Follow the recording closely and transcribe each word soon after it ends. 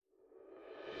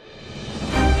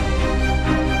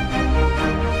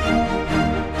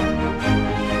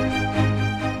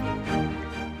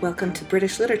welcome to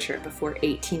British Literature Before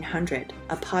 1800,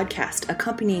 a podcast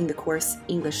accompanying the course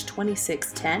English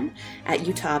 2610 at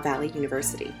Utah Valley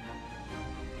University.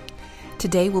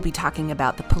 Today we'll be talking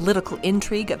about the political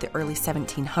intrigue of the early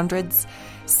 1700s,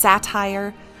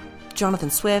 satire, Jonathan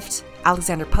Swift,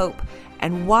 Alexander Pope,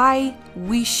 and why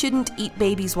we shouldn't eat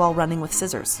babies while running with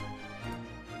scissors.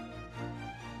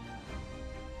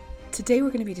 Today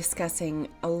we're going to be discussing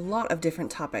a lot of different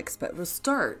topics, but we'll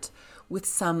start with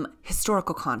some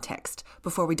historical context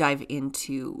before we dive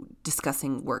into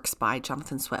discussing works by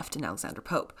Jonathan Swift and Alexander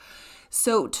Pope.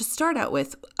 So to start out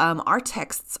with, our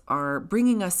texts are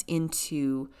bringing us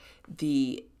into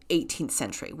the 18th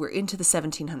century. We're into the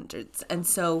 1700s. And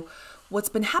so what's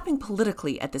been happening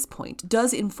politically at this point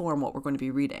does inform what we're going to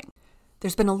be reading.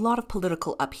 There's been a lot of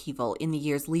political upheaval in the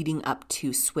years leading up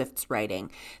to Swift's writing.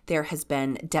 There has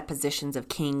been depositions of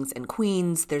kings and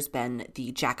queens. There's been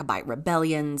the Jacobite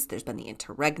rebellions. There's been the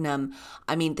interregnum.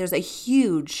 There's a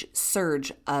huge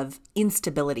surge of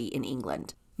instability in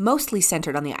England, mostly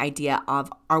centered on the idea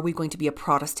of, are we going to be a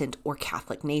Protestant or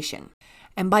Catholic nation?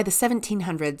 And by the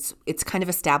 1700s, it's kind of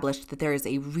established that there is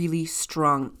a really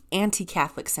strong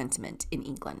anti-Catholic sentiment in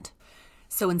England.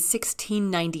 So in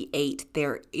 1698,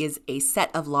 there is a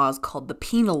set of laws called the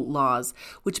Penal Laws,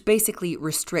 which basically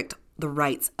restrict the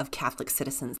rights of Catholic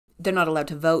citizens. They're not allowed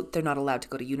to vote. They're not allowed to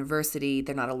go to university.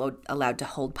 They're not allowed to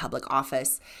hold public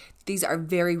office. These are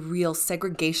very real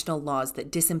segregational laws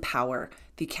that disempower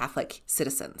the Catholic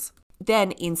citizens.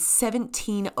 Then in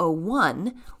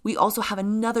 1701, we also have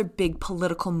another big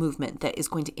political movement that is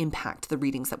going to impact the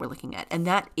readings that we're looking at. And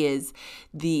that is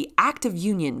the Act of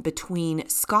Union between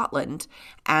Scotland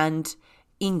and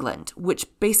England, which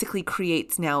basically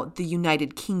creates now the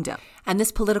United Kingdom. And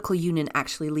this political union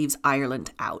actually leaves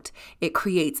Ireland out. It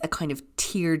creates a kind of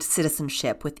tiered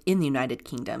citizenship within the United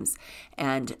Kingdoms.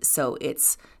 And so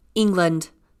it's England,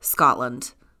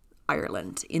 Scotland,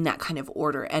 Ireland in that kind of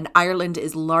order. And Ireland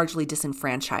is largely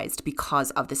disenfranchised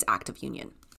because of this Act of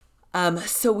Union.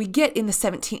 So we get in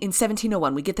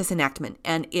 1701, we get this enactment,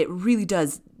 and it really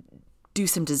does do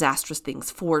some disastrous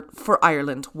things for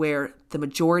Ireland, where the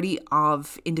majority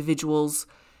of individuals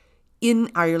in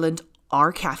Ireland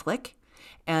are Catholic,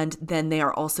 and then they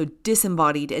are also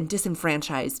disembodied and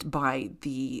disenfranchised by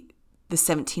the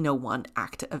 1701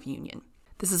 Act of Union.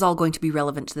 This is all going to be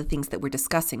relevant to the things that we're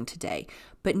discussing today,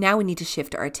 but now we need to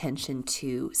shift our attention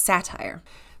to satire.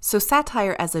 So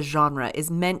satire as a genre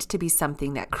is meant to be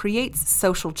something that creates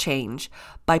social change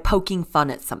by poking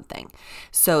fun at something.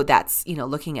 So that's,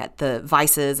 looking at the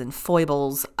vices and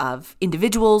foibles of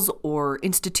individuals or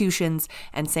institutions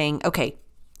and saying, okay,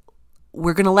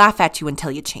 we're going to laugh at you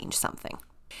until you change something.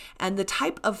 And the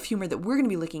type of humor that we're going to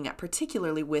be looking at,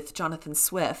 particularly with Jonathan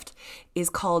Swift,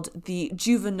 is called the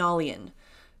Juvenalian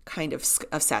kind of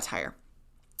satire.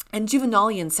 And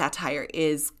Juvenalian satire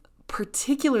is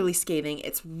particularly scathing.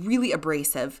 It's really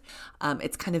abrasive.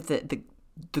 It's kind of the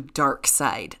dark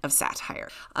side of satire.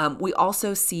 We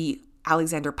also see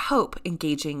Alexander Pope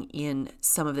engaging in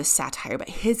some of this satire, but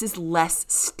his is less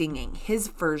stinging. His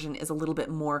version is a little bit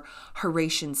more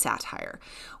Horatian satire,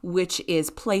 which is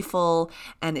playful,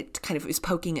 and it kind of is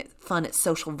poking at fun at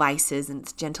social vices, and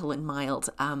it's gentle and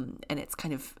mild, and it's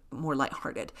kind of more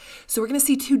lighthearted. So we're going to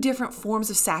see two different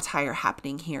forms of satire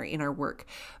happening here in our work,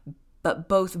 but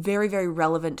both very, very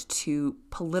relevant to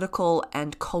political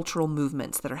and cultural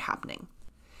movements that are happening.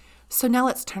 So now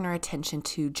let's turn our attention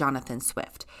to Jonathan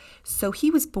Swift. So he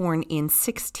was born in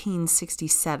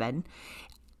 1667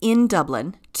 in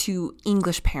Dublin to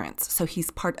English parents. So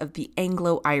he's part of the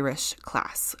Anglo-Irish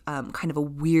class, kind of a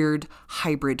weird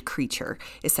hybrid creature,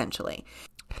 essentially.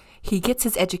 He gets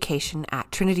his education at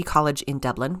Trinity College in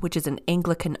Dublin, which is an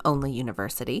Anglican-only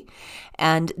university.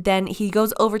 And then he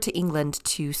goes over to England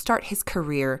to start his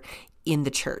career in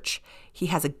the church. He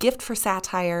has a gift for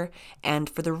satire, and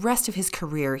for the rest of his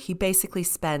career, he basically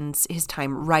spends his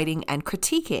time writing and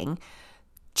critiquing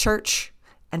church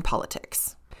and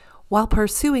politics. While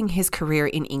pursuing his career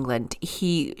in England,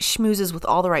 he schmoozes with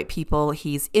all the right people,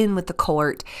 he's in with the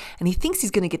court, and he thinks he's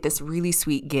going to get this really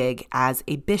sweet gig as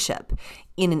a bishop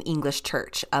in an English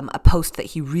church, a post that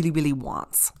he really, really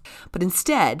wants. But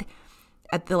instead,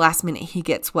 at the last minute, he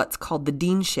gets what's called the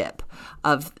deanship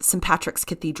of St. Patrick's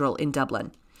Cathedral in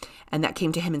Dublin. And that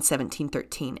came to him in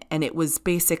 1713. And it was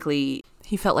basically,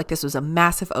 he felt like this was a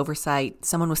massive oversight.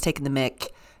 Someone was taking the mick.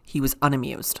 He was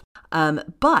unamused.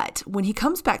 But when he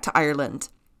comes back to Ireland,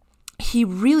 he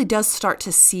really does start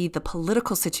to see the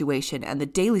political situation and the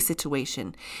daily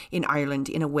situation in Ireland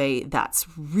in a way that's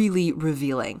really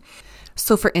revealing.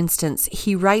 So for instance,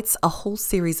 he writes a whole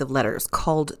series of letters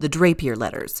called the Drapier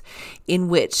Letters, in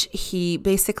which he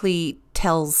basically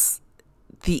tells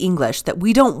the English that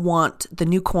we don't want the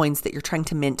new coins that you're trying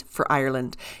to mint for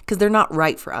Ireland because they're not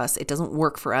right for us. It doesn't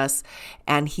work for us.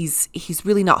 And he's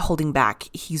really not holding back.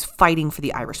 He's fighting for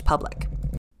the Irish public.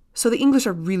 So the English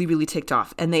are really, really ticked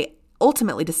off, and they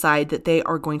ultimately decide that they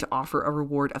are going to offer a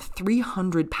reward of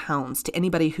 £300 to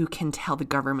anybody who can tell the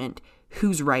government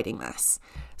who's writing this.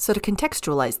 So to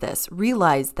contextualize this,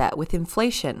 realize that with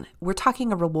inflation, we're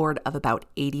talking a reward of about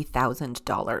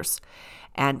 $80,000.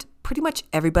 And pretty much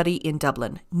everybody in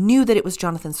Dublin knew that it was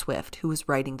Jonathan Swift who was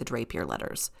writing the Drapier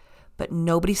letters. But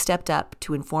nobody stepped up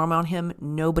to inform on him.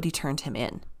 Nobody turned him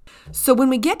in. So when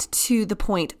we get to the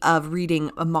point of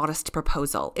reading A Modest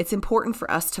Proposal, it's important for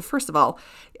us to, first of all,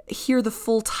 hear the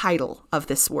full title of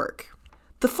this work.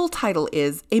 The full title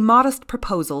is A Modest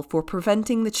Proposal for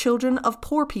Preventing the Children of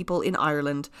Poor People in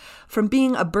Ireland from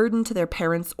being a burden to their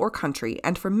parents or country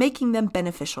and for making them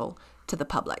beneficial to the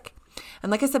public.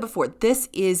 And like I said before, this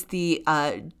is the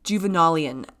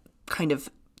Juvenalian kind of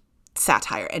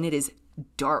satire, and it is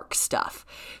dark stuff.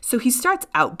 So he starts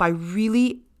out by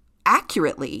really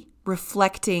accurately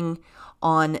reflecting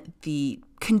on the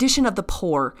condition of the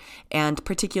poor, and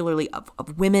particularly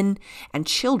of women and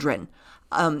children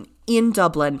in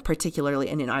Dublin, particularly,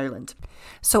 and in Ireland.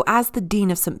 So as the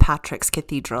Dean of St. Patrick's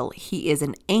Cathedral, he is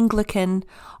an Anglican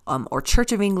or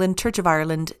Church of England, Church of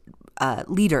Ireland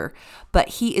leader, but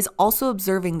he is also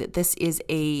observing that this is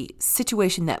a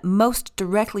situation that most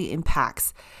directly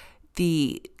impacts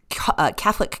the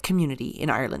Catholic community in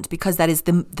Ireland, because that is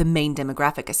the main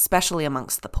demographic, especially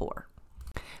amongst the poor.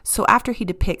 So after he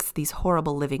depicts these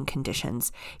horrible living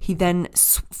conditions, he then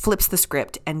flips the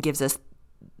script and gives us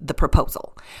the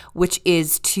proposal, which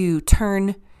is to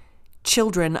turn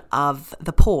children of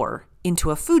the poor into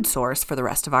a food source for the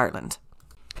rest of Ireland.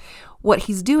 What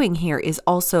he's doing here is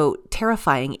also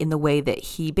terrifying in the way that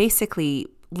he basically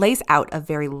lays out a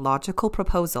very logical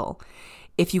proposal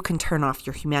if you can turn off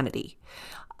your humanity.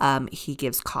 He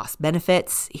gives cost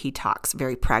benefits. He talks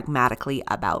very pragmatically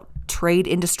about trade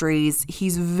industries.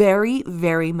 He's very,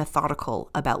 very methodical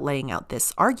about laying out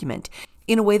this argument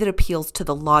in a way that appeals to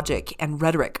the logic and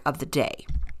rhetoric of the day.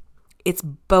 It's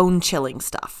bone-chilling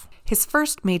stuff. His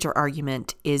first major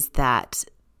argument is that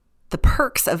the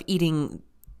perks of eating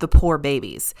the poor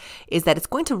babies is that it's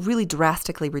going to really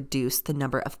drastically reduce the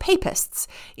number of papists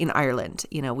in Ireland.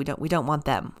 You know, we don't want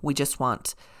them. We just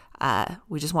want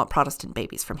Protestant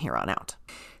babies from here on out.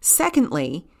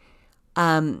 Secondly,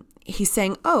 he's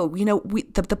saying,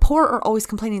 the poor are always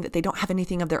complaining that they don't have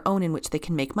anything of their own in which they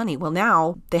can make money. Well,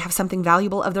 now they have something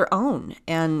valuable of their own,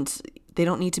 and they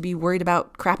don't need to be worried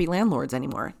about crappy landlords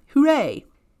anymore. Hooray!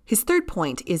 His third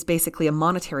point is basically a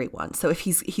monetary one. So if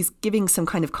he's giving some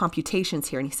kind of computations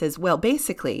here, and he says, well,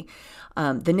 basically,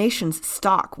 the nation's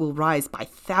stock will rise by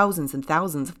thousands and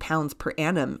thousands of pounds per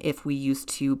annum if we use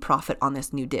to profit on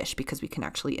this new dish, because we can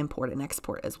actually import and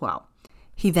export as well.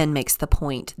 He then makes the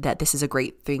point that this is a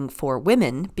great thing for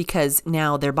women because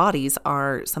now their bodies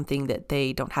are something that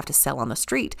they don't have to sell on the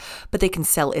street, but they can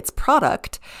sell its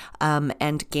product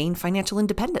and gain financial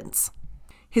independence.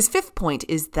 His fifth point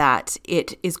is that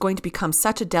it is going to become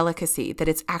such a delicacy that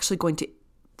it's actually going to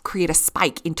create a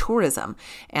spike in tourism,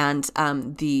 and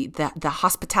the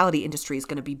hospitality industry is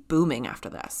going to be booming after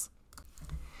this.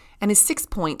 And his sixth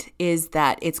point is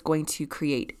that it's going to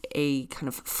create a kind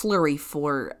of flurry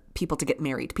for people to get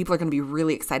married. People are going to be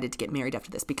really excited to get married after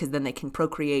this because then they can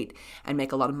procreate and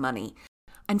make a lot of money.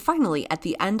 And finally, at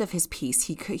the end of his piece,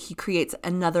 he creates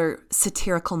another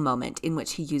satirical moment in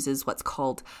which he uses what's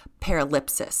called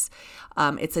paralipsis.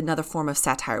 It's another form of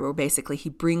satire where basically he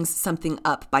brings something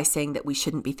up by saying that we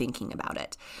shouldn't be thinking about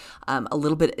it. A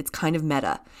little bit, it's kind of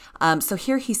meta. So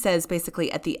here he says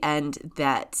basically at the end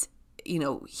that,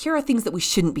 here are things that we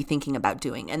shouldn't be thinking about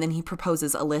doing. And then he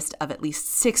proposes a list of at least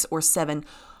 6 or 7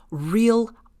 real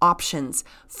options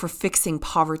for fixing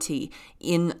poverty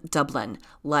in Dublin,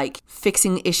 like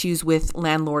fixing issues with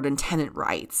landlord and tenant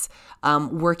rights,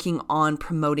 working on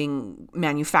promoting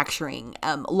manufacturing,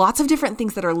 lots of different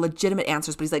things that are legitimate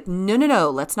answers. But he's like, no,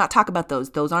 let's not talk about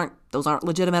those. Those aren't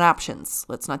legitimate options.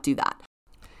 Let's not do that.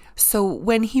 So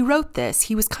when he wrote this,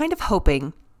 he was kind of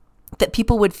hoping that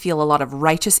people would feel a lot of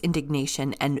righteous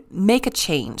indignation and make a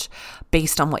change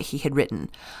based on what he had written.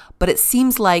 But it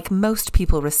seems like most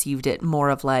people received it more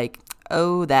of like,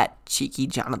 oh, that cheeky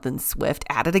Jonathan Swift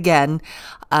at it again.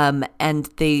 And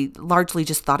they largely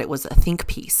just thought it was a think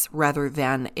piece rather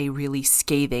than a really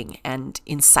scathing and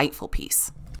insightful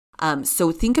piece.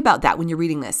 So think about that when you're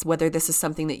reading this, whether this is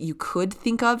something that you could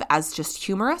think of as just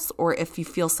humorous or if you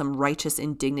feel some righteous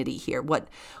indignity here.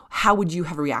 How would you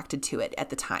have reacted to it at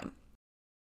the time?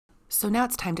 So now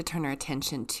it's time to turn our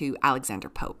attention to Alexander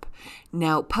Pope.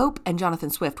 Now, Pope and Jonathan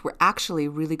Swift were actually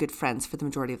really good friends for the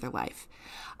majority of their life.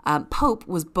 Pope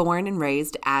was born and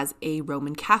raised as a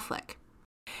Roman Catholic.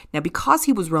 Now, because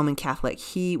he was Roman Catholic,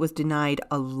 he was denied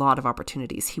a lot of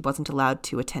opportunities. He wasn't allowed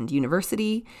to attend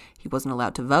university. He wasn't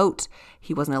allowed to vote.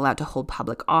 He wasn't allowed to hold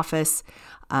public office.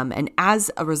 And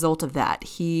as a result of that,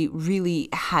 he really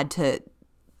had to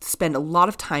spend a lot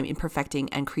of time in perfecting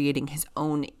and creating his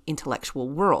own intellectual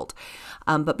world.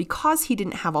 But because he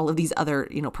didn't have all of these other,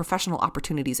 professional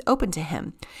opportunities open to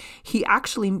him, he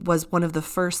actually was one of the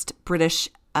first British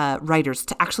writers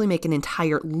to actually make an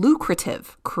entire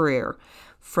lucrative career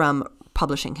from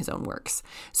publishing his own works.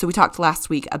 So we talked last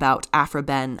week about Aphra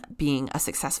Behn being a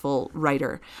successful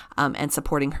writer and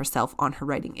supporting herself on her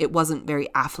writing. It wasn't very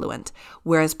affluent,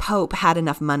 whereas Pope had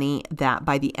enough money that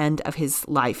by the end of his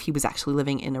life, he was actually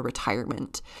living in a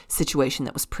retirement situation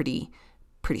that was pretty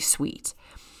sweet.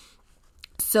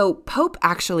 So Pope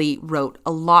actually wrote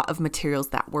a lot of materials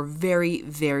that were very,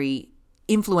 very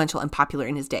influential and popular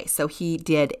in his day. So he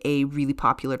did a really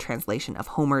popular translation of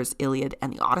Homer's Iliad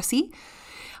and the Odyssey.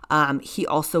 He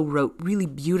also wrote really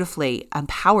beautifully and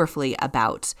powerfully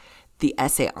about the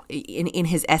essay, in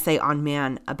his essay on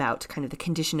man, about kind of the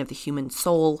condition of the human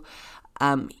soul.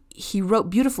 He wrote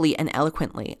beautifully and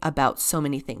eloquently about so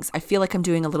many things. I feel like I'm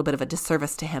doing a little bit of a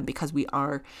disservice to him because we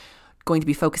are going to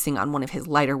be focusing on one of his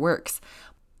lighter works.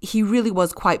 He really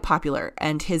was quite popular,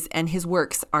 and his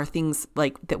works are things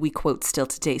like that we quote still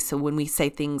today. So when we say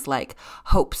things like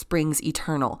 "hope springs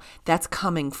eternal," that's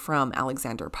coming from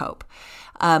Alexander Pope.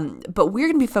 But we're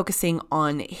going to be focusing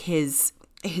on his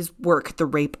work, "The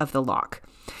Rape of the Lock."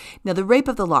 Now, "The Rape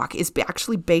of the Lock" is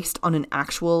actually based on an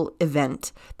actual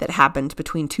event that happened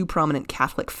between two prominent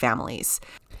Catholic families.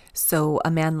 So a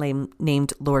man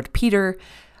named Lord Peter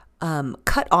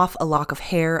cut off a lock of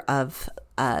hair of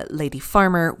Lady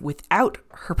Farmer without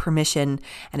her permission,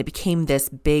 and it became this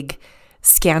big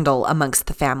scandal amongst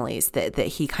the families that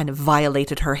he kind of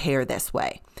violated her hair this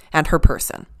way and her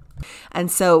person. And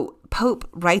so Pope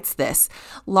writes this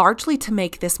largely to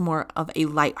make this more of a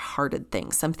light-hearted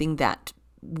thing, something that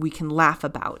we can laugh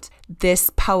about. This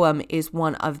poem is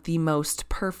one of the most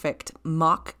perfect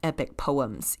mock epic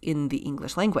poems in the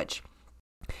English language.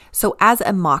 So as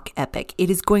a mock epic, it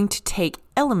is going to take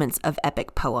elements of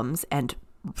epic poems and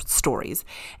stories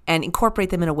and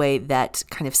incorporate them in a way that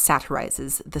kind of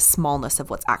satirizes the smallness of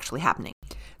what's actually happening.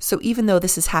 So even though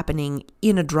this is happening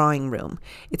in a drawing room,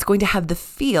 it's going to have the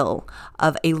feel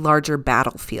of a larger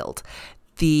battlefield.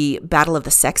 The battle of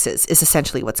the sexes is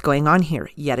essentially what's going on here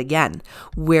yet again,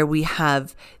 where we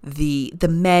have the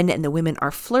men and the women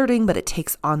are flirting, but it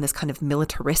takes on this kind of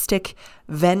militaristic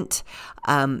vent.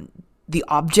 The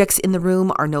objects in the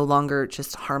room are no longer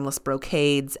just harmless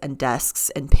brocades and desks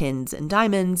and pins and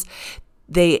diamonds.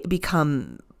 They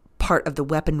become part of the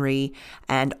weaponry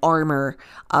and armor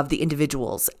of the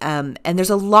individuals. And there's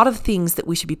a lot of things that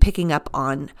we should be picking up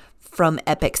on from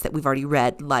epics that we've already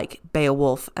read, like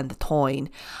Beowulf and the Toyne,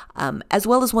 as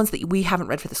well as ones that we haven't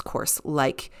read for this course,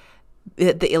 like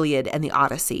the Iliad and the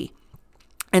Odyssey.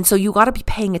 And so you got to be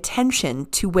paying attention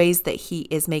to ways that he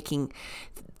is making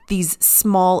these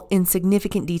small,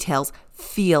 insignificant details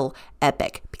feel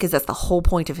epic, because that's the whole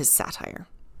point of his satire.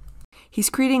 He's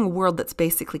creating a world that's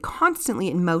basically constantly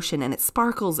in motion, and it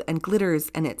sparkles and glitters,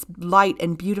 and it's light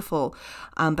and beautiful.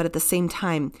 But at the same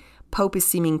time, Pope is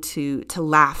seeming to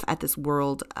laugh at this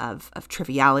world of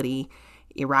triviality,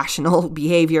 irrational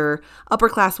behavior,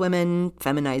 upper-class women,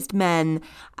 feminized men,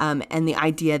 and the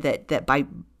idea that by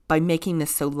making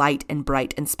this so light and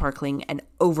bright and sparkling and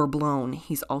overblown,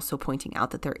 he's also pointing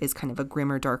out that there is kind of a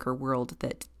grimmer, darker world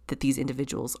that these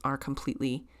individuals are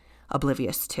completely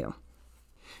oblivious to.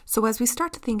 So as we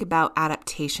start to think about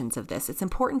adaptations of this, it's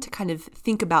important to kind of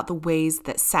think about the ways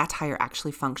that satire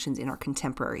actually functions in our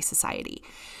contemporary society.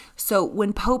 So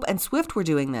when Pope and Swift were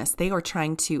doing this, they were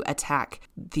trying to attack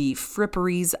the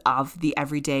fripperies of the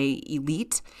everyday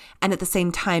elite, and at the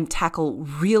same time tackle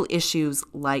real issues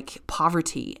like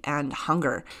poverty and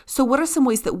hunger. So what are some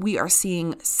ways that we are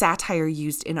seeing satire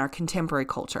used in our contemporary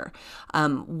culture?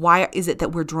 Why is it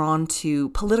that we're drawn to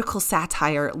political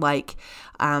satire like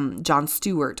Jon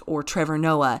Stewart or Trevor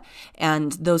Noah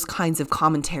and those kinds of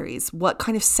commentaries? What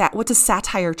does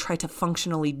satire try to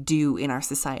functionally do in our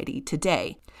society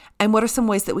today? And what are some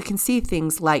ways that we can see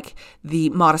things like the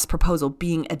Modest Proposal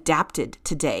being adapted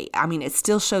today? I mean, it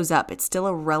still shows up. It's still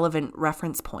a relevant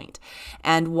reference point.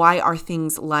 And why are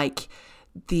things like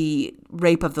the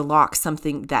Rape of the Lock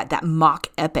something that mock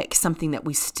epic, something that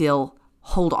we still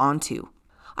hold on to?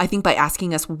 I think by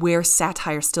asking us where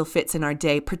satire still fits in our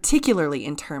day, particularly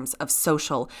in terms of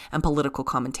social and political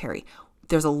commentary,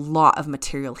 there's a lot of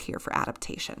material here for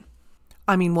adaptation.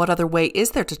 I mean, what other way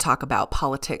is there to talk about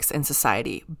politics and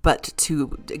society but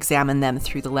to examine them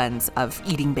through the lens of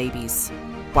eating babies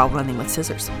while running with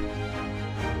scissors?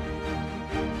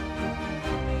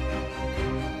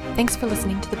 Thanks for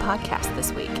listening to the podcast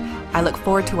this week. I look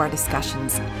forward to our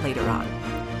discussions later on.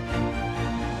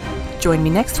 Join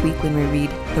me next week when we read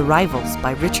The Rivals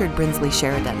by Richard Brinsley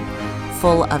Sheridan,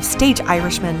 full of stage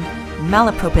Irishmen,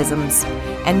 malapropisms,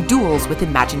 and duels with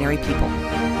imaginary people.